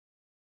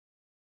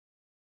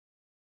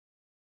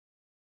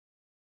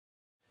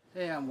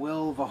Hey, I'm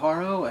Will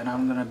Viharo, and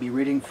I'm going to be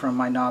reading from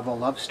my novel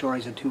Love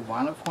Stories Are Too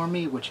Violent For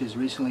Me, which has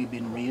recently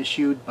been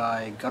reissued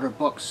by Gutter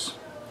Books.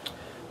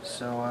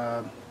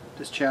 So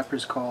this chapter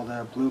is called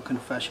Blue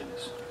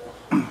Confessions.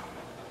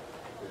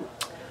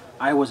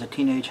 I was a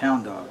teenage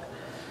hound dog.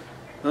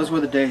 Those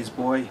were the days,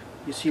 boy.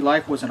 You see,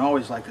 life wasn't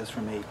always like this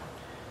for me.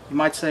 You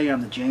might say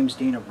I'm the James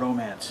Dean of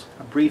romance,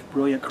 a brief,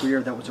 brilliant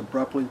career that was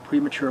abruptly,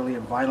 prematurely,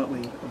 and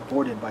violently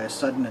aborted by a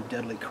sudden and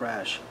deadly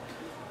crash.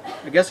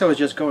 I guess I was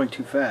just going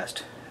too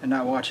fast and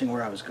not watching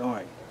where I was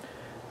going.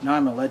 Now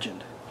I'm a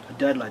legend, a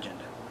dead legend.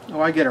 Oh,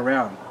 I get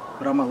around,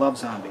 but I'm a love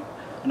zombie,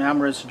 an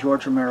amorous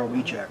George Romero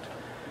reject.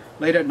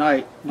 Late at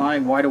night,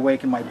 lying wide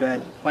awake in my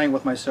bed, playing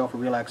with myself for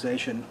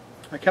relaxation,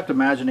 I kept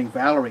imagining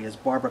Valerie as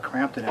Barbara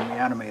Crampton in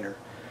Reanimator,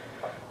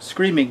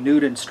 screaming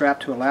nude and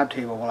strapped to a lab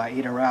table while I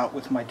ate her out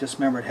with my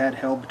dismembered head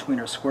held between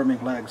her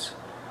squirming legs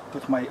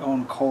with my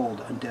own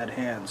cold and dead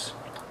hands.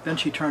 Then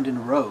she turned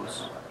into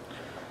Rose.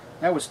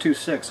 That was too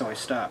sick, so I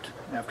stopped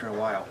after a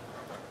while.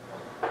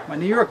 My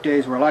New York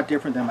days were a lot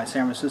different than my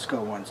San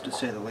Francisco ones, to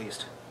say the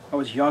least. I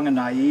was young and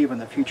naive,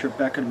 and the future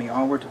beckoned me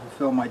onward to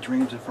fulfill my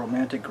dreams of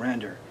romantic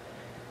grandeur.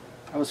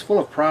 I was full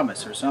of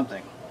promise, or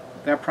something.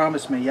 That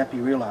promise may yet be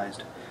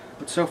realized,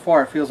 but so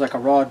far it feels like a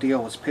raw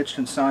deal was pitched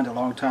and signed a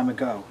long time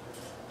ago,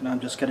 and I'm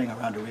just getting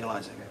around to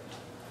realizing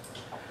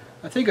it.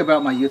 I think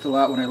about my youth a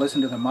lot when I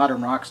listen to the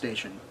modern rock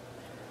station,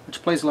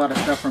 which plays a lot of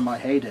stuff from my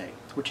heyday,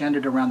 which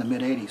ended around the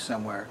mid-'80s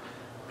somewhere,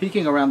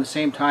 peaking around the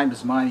same time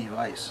as Miami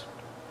Vice.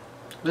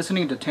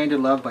 Listening to Tainted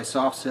Love by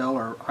Soft Cell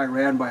or I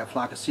Ran by a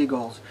Flock of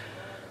Seagulls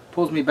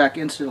pulls me back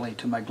instantly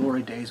to my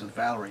glory days with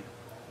Valerie.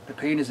 The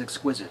pain is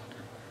exquisite.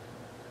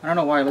 I don't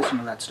know why I listen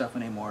to that stuff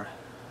anymore.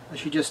 I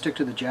should just stick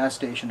to the jazz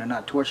station and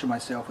not torture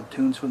myself with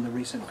tunes from the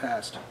recent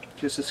past.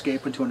 Just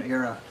escape into an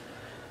era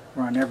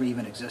where I never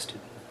even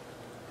existed.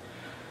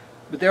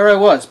 But there I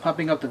was,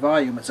 pumping up the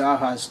volume as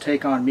Aha's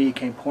Take On Me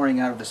came pouring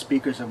out of the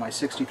speakers of my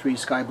 '63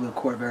 Sky Blue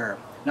Corvair.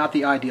 Not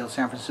the ideal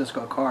San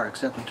Francisco car,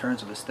 except in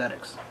terms of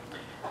aesthetics.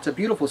 It's a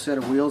beautiful set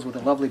of wheels with a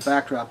lovely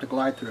backdrop to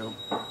glide through,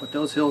 but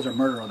those hills are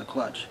murder on the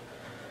clutch.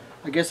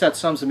 I guess that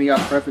sums me up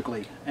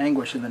perfectly.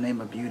 Anguish in the name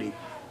of beauty.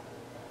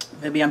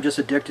 Maybe I'm just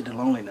addicted to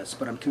loneliness,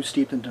 but I'm too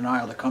steeped in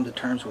denial to come to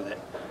terms with it.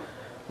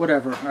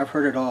 Whatever, I've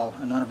heard it all,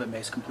 and none of it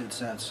makes complete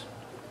sense.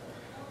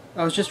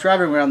 I was just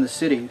driving around the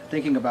city,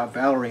 thinking about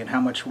Valerie and how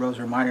much Rose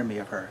reminded me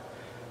of her.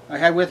 I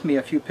had with me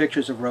a few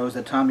pictures of Rose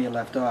that Tommy had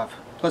left off,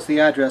 plus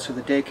the address of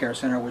the daycare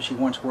center where she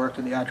once worked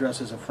and the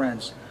addresses of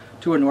friends,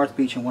 two in North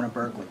Beach and one in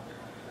Berkeley.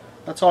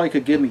 That's all he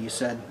could give me, he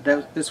said.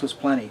 This was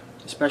plenty,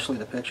 especially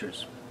the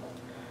pictures.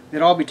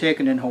 They'd all be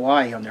taken in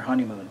Hawaii on their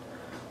honeymoon.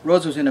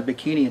 Rose was in a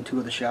bikini in two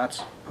of the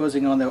shots,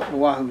 posing on the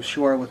Oahu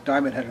shore with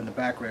Diamond Head in the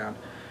background,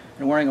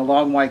 and wearing a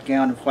long white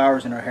gown and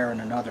flowers in her hair in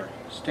another,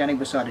 standing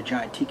beside a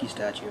giant tiki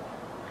statue.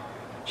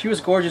 She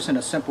was gorgeous in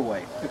a simple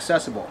way,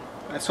 accessible.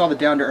 I saw the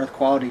down-to-earth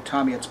quality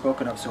Tommy had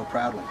spoken of so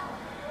proudly.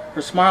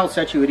 Her smile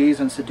set you at ease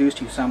and seduced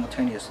you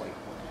simultaneously.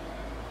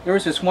 There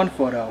was this one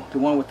photo, the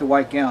one with the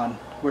white gown,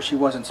 where she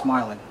wasn't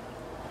smiling.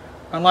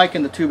 Unlike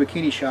in the two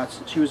bikini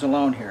shots, she was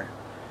alone here.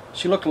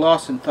 She looked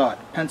lost in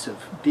thought,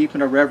 pensive, deep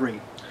in a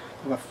reverie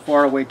of a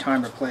faraway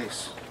time or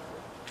place.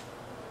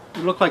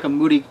 It looked like a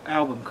moody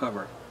album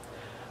cover.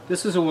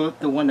 This is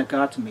the one that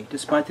got to me,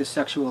 despite the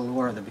sexual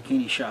allure of the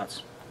bikini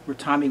shots, where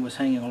Tommy was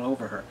hanging all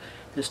over her,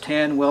 his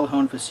tan,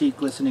 well-honed physique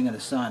glistening in the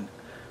sun,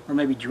 or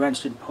maybe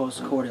drenched in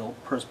post-coital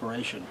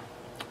perspiration.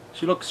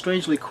 She looked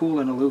strangely cool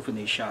and aloof in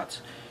these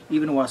shots,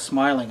 even while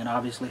smiling and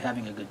obviously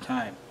having a good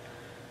time.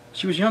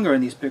 She was younger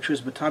in these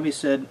pictures, but Tommy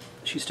said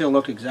she still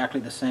looked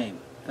exactly the same.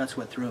 That's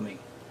what threw me.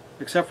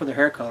 Except for the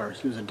hair color,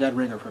 she was a dead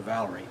ringer for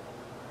Valerie.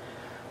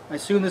 I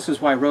assume this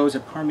is why Rose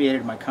had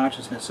permeated my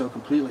consciousness so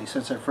completely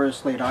since I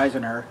first laid eyes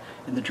on her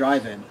in the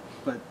drive-in,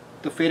 but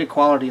the faded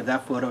quality of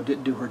that photo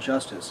didn't do her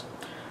justice,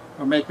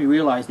 or make me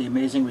realize the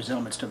amazing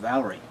resemblance to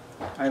Valerie.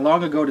 I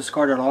long ago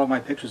discarded all of my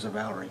pictures of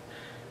Valerie,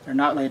 and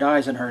not laid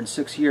eyes on her in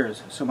 6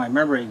 years, so my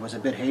memory was a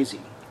bit hazy,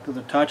 though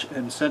the touch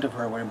and scent of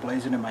her were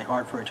emblazoned in my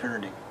heart for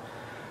eternity.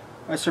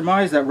 I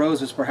surmised that Rose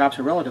was perhaps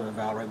a relative of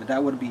Valerie, but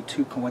that would be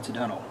too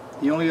coincidental.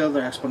 The only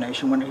other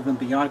explanation went even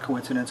beyond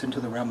coincidence into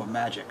the realm of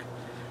magic.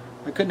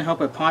 I couldn't help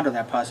but ponder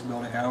that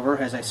possibility, however,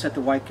 as I set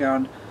the white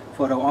gown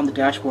photo on the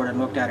dashboard and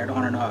looked at it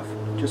on and off,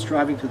 just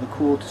driving through the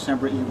cool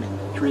December evening,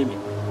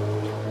 dreaming.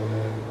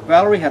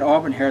 Valerie had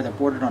auburn hair that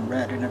bordered on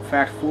red, and in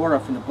fact Flora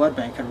from the blood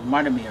bank had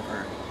reminded me of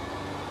her.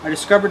 I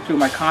discovered through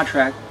my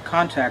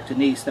contact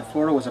Denise that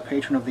Flora was a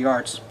patron of the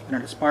arts and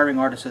an aspiring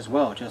artist as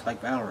well, just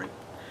like Valerie.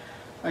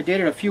 I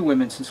dated a few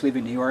women since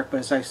leaving New York, but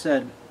as I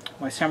said,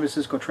 my San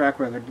Francisco track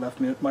record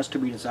left me much to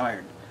be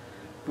desired.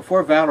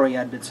 Before Valerie, I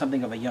had been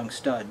something of a young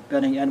stud,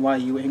 betting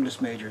NYU English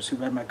majors who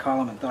read my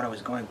column and thought I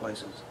was going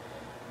places.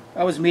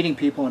 I was meeting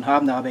people and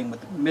hobnobbing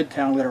with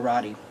Midtown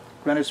literati,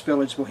 Greenwich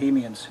Village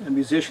bohemians, and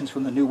musicians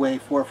from the New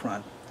Wave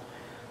forefront.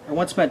 I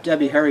once met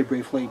Debbie Harry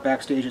briefly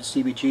backstage at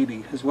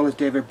CBGB, as well as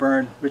David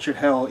Byrne, Richard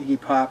Hell, Iggy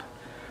Pop,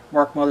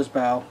 Mark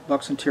Mothersbaugh,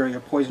 Lux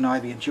Interior, Poison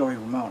Ivy, and Joey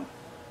Ramone.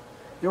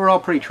 They were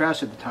all pretty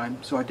trash at the time,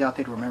 so I doubt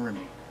they'd remember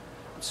me.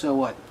 So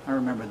what? I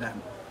remember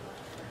them.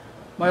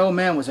 My old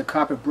man was a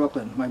cop in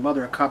Brooklyn, my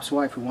mother a cop's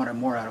wife who wanted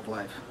more out of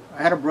life.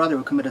 I had a brother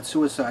who committed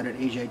suicide at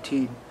age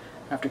 18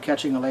 after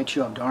catching a late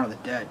show of Dawn of the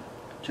Dead.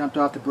 Jumped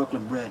off the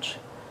Brooklyn Bridge.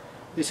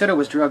 They said it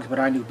was drugs, but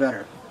I knew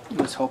better.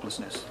 It was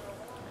hopelessness.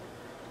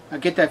 I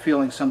get that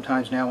feeling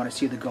sometimes now when I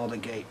see the Golden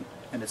Gate,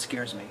 and it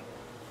scares me.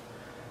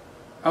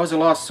 I was a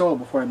lost soul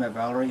before I met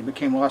Valerie and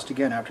became lost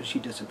again after she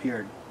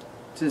disappeared.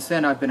 Since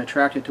then, I've been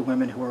attracted to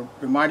women who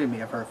reminded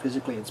me of her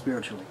physically and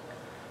spiritually.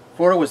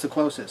 Flora was the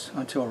closest,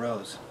 until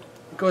Rose.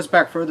 It goes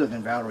back further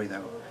than Valerie,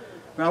 though.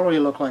 Valerie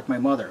looked like my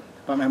mother,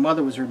 but my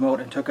mother was remote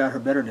and took out her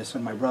bitterness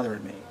on my brother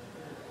and me.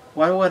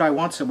 Why would I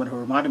want someone who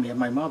reminded me of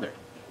my mother?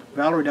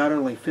 Valerie not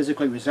only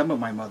physically resembled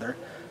my mother,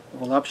 a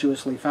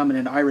voluptuously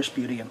feminine Irish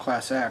beauty and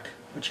class act,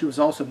 but she was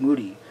also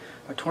moody,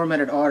 a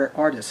tormented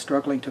artist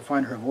struggling to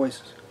find her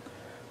voice,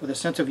 with a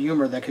sense of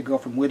humor that could go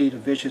from witty to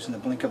vicious in the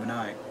blink of an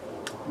eye.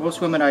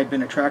 Most women I had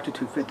been attracted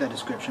to fit that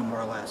description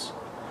more or less.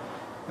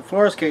 In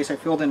Flora's case, I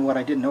filled in what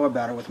I didn't know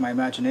about her with my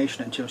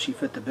imagination until she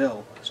fit the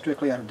bill,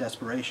 strictly out of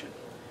desperation.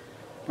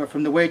 But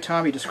from the way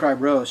Tommy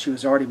described Rose, she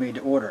was already made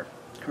to order.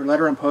 Her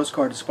letter and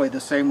postcard displayed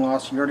the same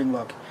lost, yearning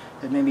look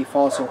that made me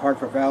fall so hard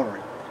for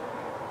Valerie.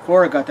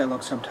 Flora got that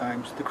look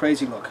sometimes, the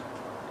crazy look.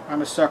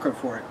 I'm a sucker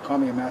for it. Call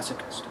me a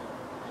masochist.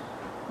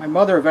 My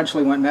mother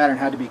eventually went mad and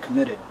had to be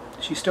committed.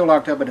 She's still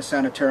locked up in a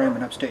sanitarium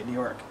in upstate New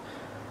York.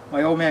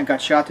 My old man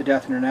got shot to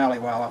death in an alley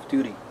while off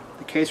duty.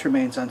 The case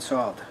remains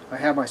unsolved. I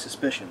have my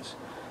suspicions.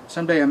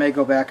 Someday I may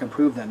go back and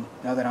prove them,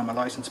 now that I'm a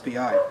licensed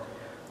PI.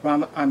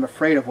 But I'm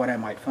afraid of what I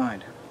might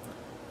find.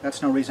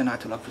 That's no reason not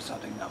to look for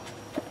something, though.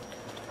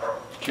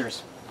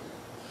 Cheers.